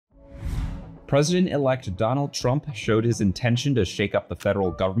President-elect Donald Trump showed his intention to shake up the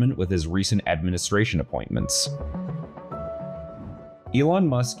federal government with his recent administration appointments. Elon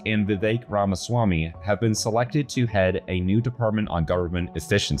Musk and Vivek Ramaswamy have been selected to head a new department on government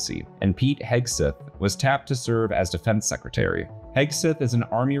efficiency, and Pete Hegseth was tapped to serve as defense secretary. Hegseth is an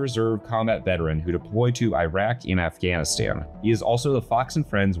Army Reserve combat veteran who deployed to Iraq and Afghanistan. He is also the Fox &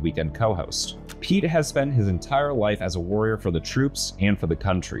 Friends weekend co-host. Pete has spent his entire life as a warrior for the troops and for the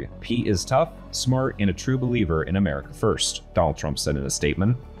country. Pete is tough, smart, and a true believer in America first, Donald Trump said in a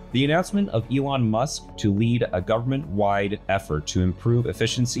statement. The announcement of Elon Musk to lead a government-wide effort to improve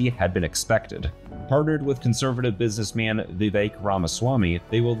efficiency had been expected. Partnered with conservative businessman Vivek Ramaswamy,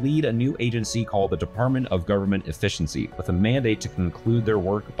 they will lead a new agency called the Department of Government Efficiency, with a mandate to conclude their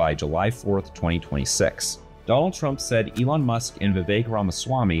work by July 4, 2026. Donald Trump said Elon Musk and Vivek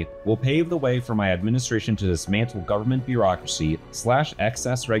Ramaswamy will pave the way for my administration to dismantle government bureaucracy, slash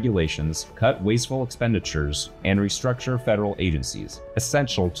excess regulations, cut wasteful expenditures, and restructure federal agencies,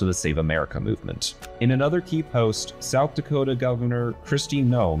 essential to the Save America movement. In another key post, South Dakota Governor Kristi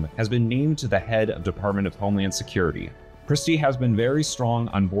Noem has been named to the head of Department of Homeland Security. Kristi has been very strong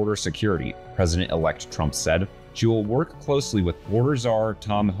on border security, President-elect Trump said. She will work closely with Border Czar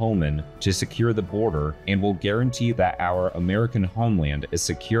Tom Homan to secure the border and will guarantee that our American homeland is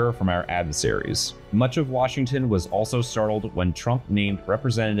secure from our adversaries. Much of Washington was also startled when Trump named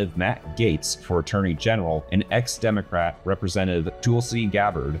Representative Matt Gaetz for Attorney General and ex-Democrat Representative Tulsi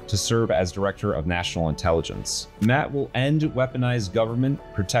Gabbard to serve as Director of National Intelligence. Matt will end weaponized government,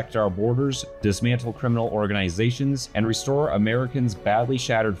 protect our borders, dismantle criminal organizations, and restore Americans' badly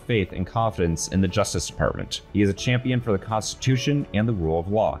shattered faith and confidence in the Justice Department. He is a champion for the Constitution and the rule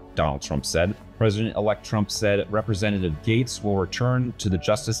of law, Donald Trump said. President-elect Trump said Representative Gaetz will return to the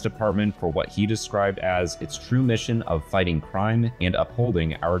Justice Department for what he described as its true mission of fighting crime and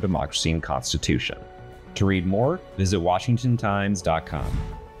upholding our democracy and Constitution. To read more, visit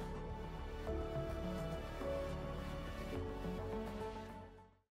WashingtonTimes.com.